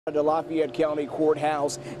At the Lafayette County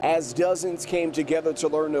Courthouse as dozens came together to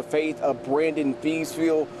learn the fate of Brandon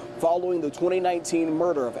Theesfeld following the 2019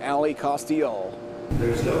 murder of Ally Kostial.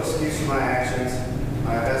 There's no excuse for my actions.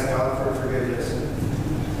 I have asked God for forgiveness.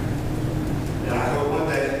 And I hope one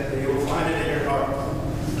day that you will find it in your heart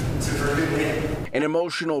to forgive me. An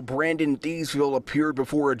emotional Brandon Theesfeld appeared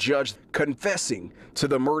before a judge confessing to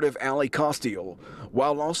the murder of Ally Kostial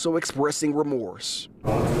while also expressing remorse. I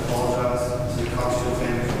want to apologize to the Kostial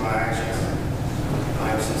family for my actions.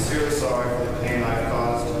 I am sincerely sorry for the pain I've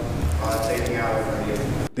caused taking Ally from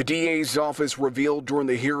you. The DA's office revealed during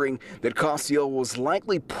the hearing that Kostial was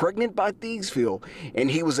likely pregnant by Theesfeld and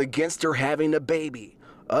he was against her having a baby.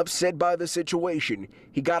 Upset by the situation,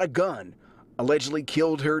 he got a gun, allegedly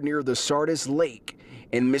killed her near the Sardis Lake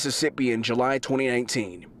in Mississippi in July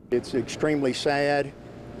 2019. It's extremely sad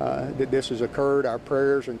that this has occurred. Our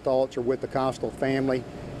prayers and thoughts are with the Kostial family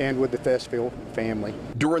and with the Theesfeld family.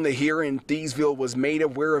 During the hearing, Theesfeld was made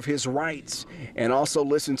aware of his rights and also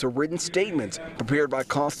listened to written statements prepared by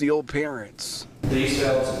Kostial parents.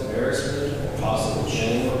 Theesfeld's embarrassment or possible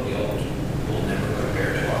shame or guilt will never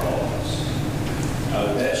compare to our loss. I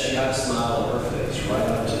would bet she had a smile on her face right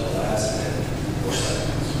up to the last minute or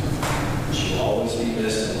seconds. She will always be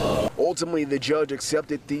missed and loved. Ultimately, the judge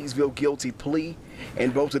accepted Theesfeld's guilty plea,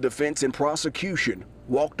 and both the defense and prosecution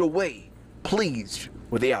walked away pleased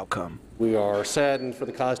with the outcome. We are saddened for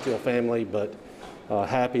the Kostial family, but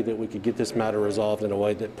happy that we could get this matter resolved in a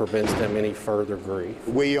way that prevents them any further grief.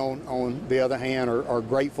 We, on the other hand, are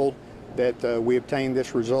grateful that we obtained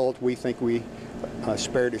this result. We think we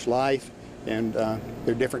spared his life, and there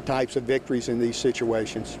are different types of victories in these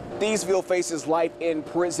situations. Theesfeld faces life in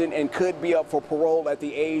prison and could be up for parole at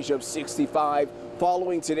the age of 65.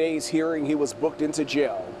 Following today's hearing, he was booked into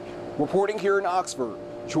jail. Reporting here in Oxford,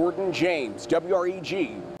 Jordan James,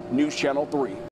 WREG News Channel 3.